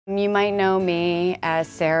You might know me as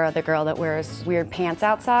Sarah, the girl that wears weird pants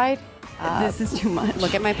outside. This is too much.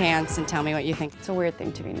 Look at my pants and tell me what you think. It's a weird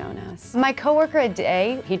thing to be known as. My coworker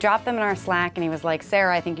Ade, he dropped them in our Slack and he was like,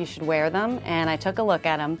 Sarah, I think you should wear them. And I took a look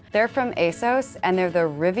at them. They're from ASOS and they're the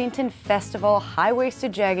Rivington Festival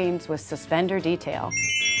high-waisted jeggings with suspender detail.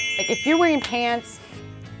 Like if you're wearing pants,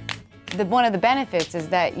 one of the benefits is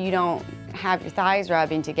that you don't have your thighs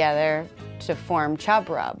rubbing together to form chub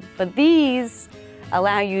rub. But these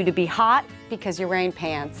allow you to be hot because you're wearing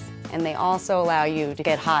pants, and they also allow you to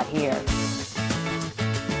get hot here.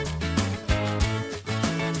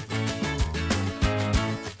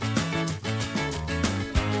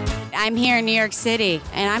 I'm here in New York City,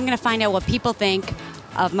 and I'm gonna find out what people think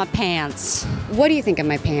of my pants. What do you think of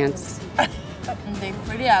my pants? They're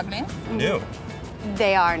pretty ugly. New.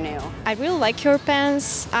 They are new. I really like your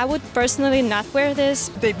pants. I would personally not wear this.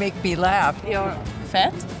 They make me laugh. You're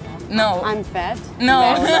fat? No. I'm fat?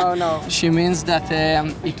 No. No. She means that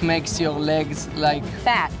it makes your legs like...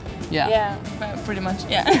 Fat. Yeah. Yeah, pretty much,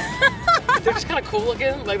 yeah. They're just kind of cool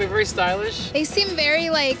looking, like they're very stylish. They seem very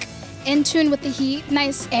like in tune with the heat,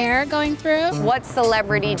 nice air going through. What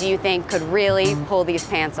celebrity do you think could really pull these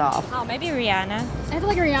pants off? Oh, maybe Rihanna. I feel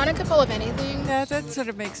like Rihanna could pull off anything. Yeah, that sort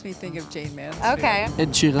of makes me think of Jayne Mansfield. Okay.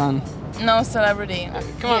 Ed Sheeran. No celebrity.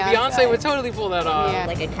 Come on, Yeah, Beyonce would totally pull that off. Yeah.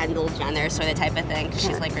 Like a Kendall Jenner sort of type of thing.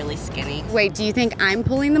 She's like really skinny. Wait, do you think I'm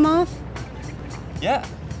pulling them off? Yeah.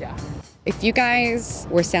 If you guys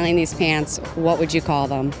were selling these pants, what would you call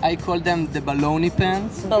them? I call them the baloney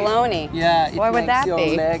pants. Baloney. Yeah, it Why would makes that your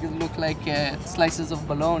be? legs look like slices of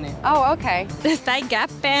baloney. Oh, okay. The thigh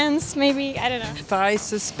gap pants, maybe, I don't know. Thigh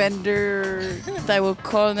suspender. I will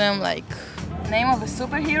call them like name of a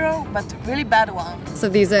superhero, but really bad one. So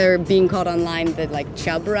these are being called online the like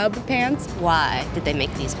chub rub pants? Why did they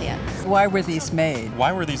make these pants? Why were these made?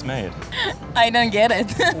 Why were these made? I don't get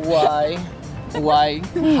it. Why? Why?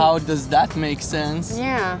 How does that make sense?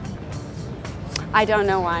 Yeah. I don't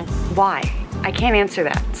know why. Why? I can't answer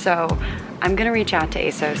that. So I'm gonna reach out to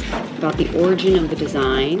ASOS about the origin of the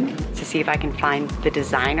design to see if I can find the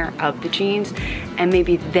designer of the jeans, and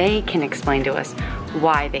maybe they can explain to us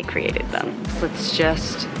why they created them. So let's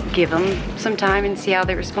just give them some time and see how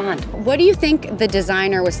they respond. What do you think the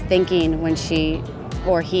designer was thinking when she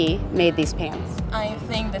or he made these pants? I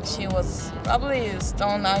think that she was probably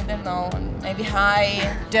stoned, I don't know, maybe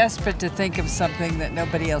high. Desperate to think of something that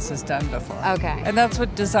nobody else has done before. Okay. And that's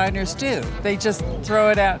what designers do. They just throw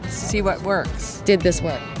it out and see what works. Did this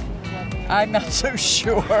work? I'm not so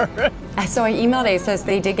sure. So I emailed ASOS,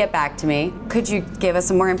 they did get back to me. Could you give us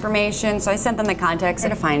some more information? So I sent them the context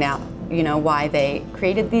to find out, why they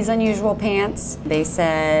created these unusual pants. They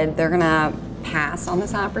said they're gonna pass on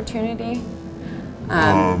this opportunity.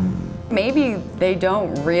 Maybe they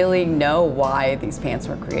don't really know why these pants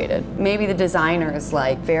were created. Maybe the designer is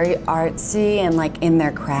like very artsy and like in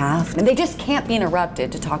their craft, and they just can't be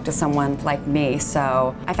interrupted to talk to someone like me.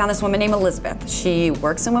 So I found this woman named Elizabeth. She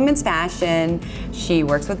works in women's fashion. She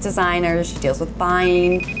works with designers. She deals with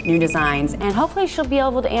buying new designs, and hopefully she'll be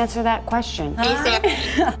able to answer that question.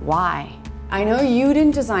 Why? I know you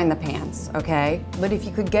didn't design the pants, okay? But if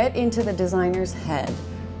you could get into the designer's head,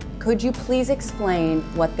 could you please explain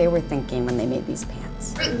what they were thinking when they made these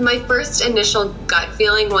pants? My first initial gut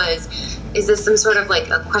feeling was, is this some sort of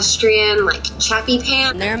like equestrian, like chappy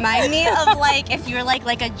pant? They remind me of like if you're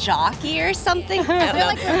like a jockey or something. They're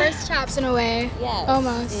like reverse chaps in a way. Yes.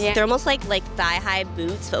 Almost. Yeah. They're almost like thigh-high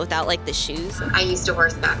boots, but without like the shoes. I used to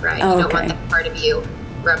horseback ride. Oh, You don't okay. want that part of you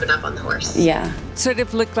rubbing up on the horse. Yeah. Sort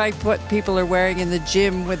of look like what people are wearing in the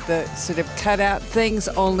gym with the sort of cutout things,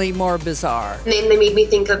 only more bizarre. And then they made me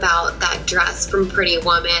think about that dress from Pretty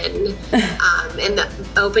Woman in the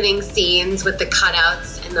opening scenes with the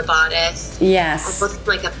cutouts and the bodice. Yes. Almost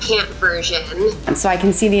like a pant version. And so I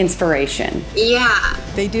can see the inspiration. Yeah.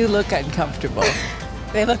 They do look uncomfortable.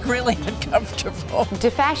 They look really uncomfortable.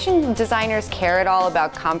 Do fashion designers care at all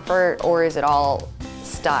about comfort, or is it all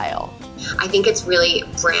style? I think it's really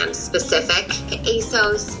brand specific.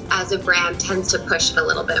 ASOS as a brand tends to push it a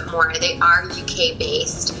little bit more. They are UK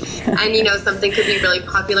based. And something could be really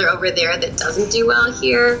popular over there that doesn't do well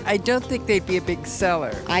here. I don't think they'd be a big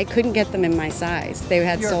seller. I couldn't get them in my size. They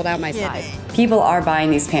had You're sold out my kidding. size. People are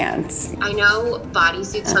buying these pants. I know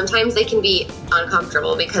bodysuits, sometimes they can be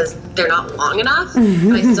uncomfortable because they're not long enough, but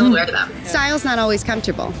I still wear them. Style's not always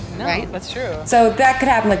comfortable, right? That's true. So that could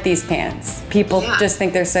happen with these pants. People just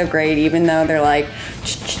think they're so great, even though they're like,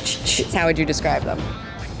 how would you describe them?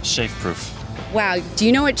 Chafe proof. Wow, do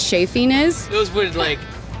you know what chafing is? Those would like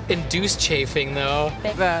induce chafing, though.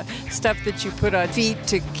 The stuff that you put on feet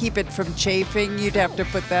to keep it from chafing, you'd have to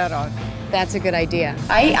put that on. That's a good idea.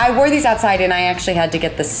 I wore these outside and I actually had to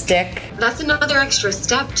get the stick. That's another extra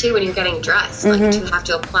step too when you're getting dressed. Like to have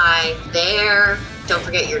to apply there. Don't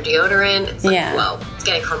forget your deodorant. It's like, whoa, it's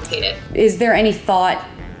getting complicated. Is there any thought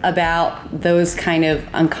about those kind of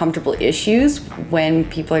uncomfortable issues when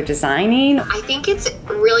people are designing? I think it's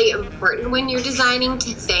really important when you're designing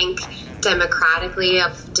to think democratically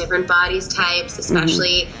of different body types,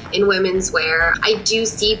 especially in women's wear. I do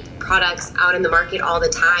see products out in the market all the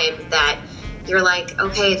time that you're like,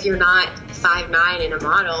 okay, if you're not 5'9" and a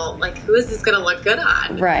model, like who is this gonna look good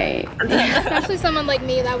on? Right. Especially someone like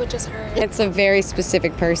me, that would just hurt. It's a very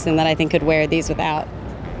specific person that I think could wear these without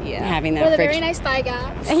having that With a fridge. very nice thigh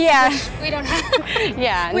gap. Yeah. We don't have.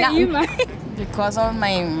 Yeah. Wait, you might. Because of my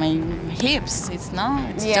hips, it's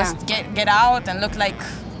just get out and look like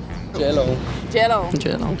Jello.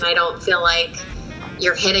 I don't feel like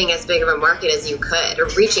you're hitting as big of a market as you could, or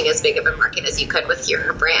reaching as big of a market as you could with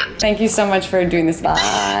your brand. Thank you so much for doing this. Bye.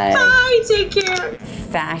 Bye, take care.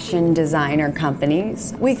 Fashion designer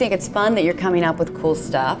companies. We think it's fun that you're coming up with cool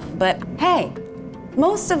stuff, but hey,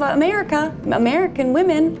 most of American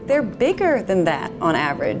women, they're bigger than that on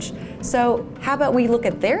average. So how about we look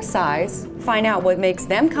at their size, find out what makes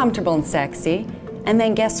them comfortable and sexy, and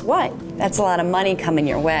then guess what? That's a lot of money coming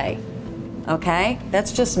your way, okay?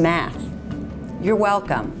 That's just math. You're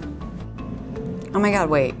welcome. Oh my God,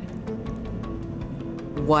 wait.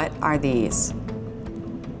 What are these?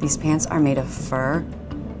 These pants are made of fur?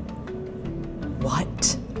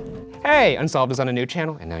 What? Hey, Unsolved is on a new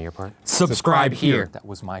channel, and now your part. Subscribe here. That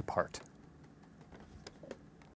was my part.